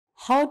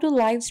How to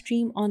live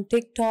stream on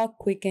TikTok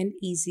quick and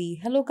easy.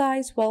 Hello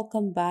guys,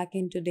 welcome back.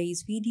 In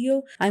today's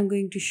video I'm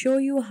going to show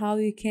you how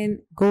you can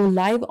go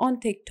live on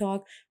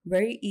TikTok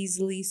very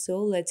easily. So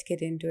let's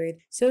get into it.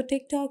 So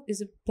TikTok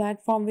is a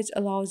platform which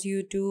allows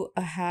you to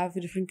have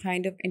different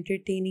kind of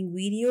entertaining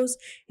videos.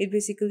 It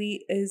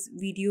basically is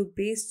video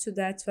based, so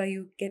that's why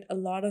you get a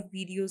lot of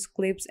videos,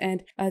 clips,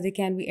 and they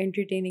can be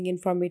entertaining,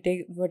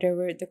 informative,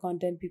 whatever the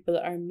content people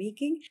are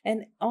making.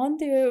 And on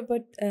there,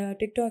 but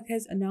TikTok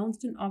has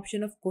announced an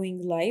option of going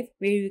live,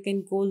 where you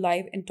can go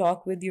live and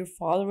talk with your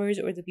followers,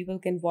 or the people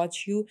can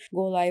watch you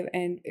go live.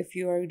 And if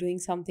you are doing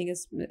something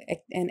as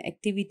an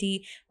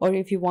activity, or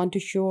if you want to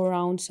show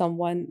around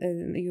someone,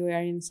 you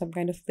are in some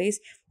kind of place,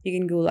 you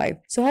can go live.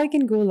 So how you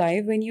can go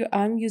live, when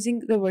I'm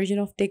using the version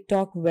of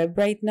TikTok web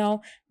right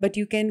now, but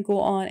you can go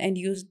on and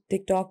use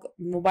TikTok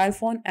mobile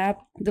phone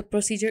app. The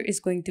procedure is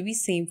going to be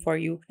same for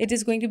you. It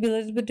is going to be a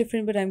little bit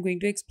different, but I'm going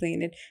to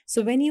explain it.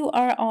 So when you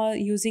are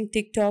using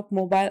TikTok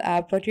mobile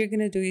app, what you're going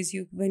to do is,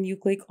 when you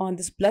click on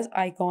this plus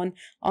icon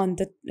on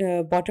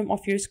the bottom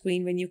of your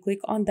screen, when you click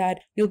on that,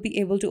 you'll be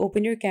able to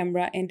open your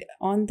camera, and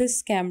on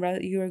this camera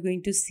you are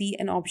going to see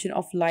an option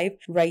of live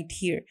right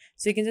here.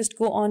 So you can just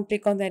go on,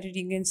 click on that, and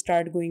you can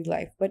start going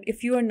live. But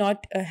if you are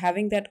not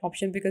having that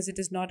option, because it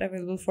is not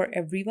available for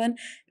everyone,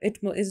 it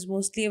is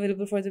mostly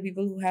available for the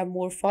people who have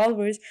more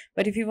followers.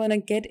 But if you want to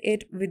get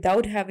it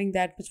without having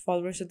that much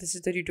followers, so this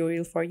is the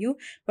tutorial for you.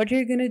 What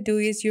you're going to do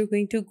is, you're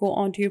going to go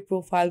onto your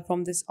profile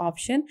from this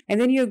option, and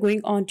then you're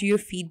going on to your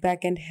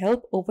feedback and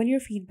help. Open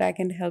your feedback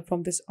and help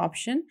from this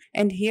option,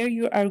 and here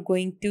you are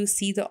going to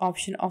see the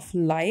option of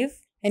live,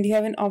 and you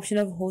have an option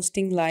of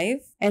hosting live.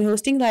 And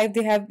hosting live,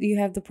 you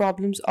have the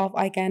problems of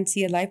I can't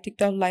see a live.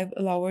 TikTok live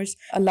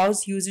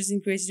allows users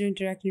and creators to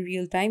interact in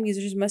real time.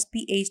 Users must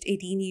be aged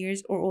 18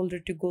 years or older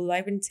to go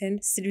live and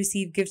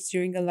receive gifts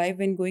during a live.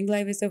 When going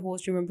live as a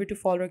host, remember to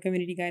follow our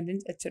community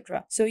guidance,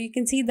 etc. So you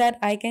can see that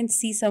I can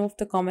see some of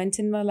the comments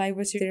in my live.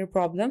 Was there a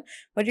problem?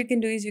 What you can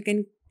do is, you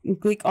can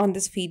click on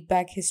this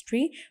feedback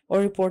history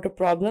or report a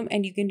problem,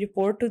 and you can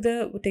report to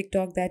the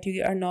TikTok that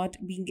you are not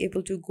being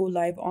able to go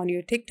live on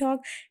your TikTok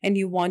and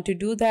you want to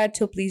do that.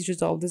 So please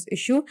resolve this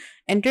issue.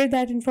 Enter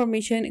that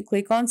information,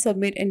 click on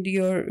submit, and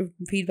your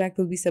feedback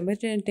will be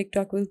submitted, and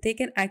TikTok will take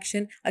an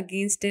action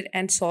against it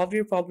and solve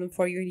your problem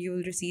for you, and you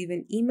will receive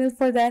an email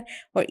for that.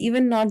 Or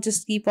even not,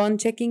 just keep on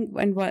checking,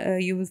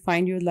 and you will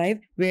find your live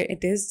where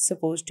it is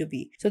supposed to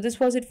be. So this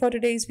was it for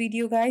today's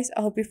video, guys.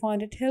 I hope you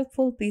found it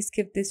helpful. Please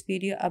give this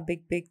video a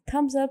big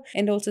thumbs up,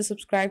 and also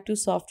subscribe to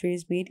Software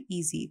is Made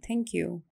Easy. Thank you.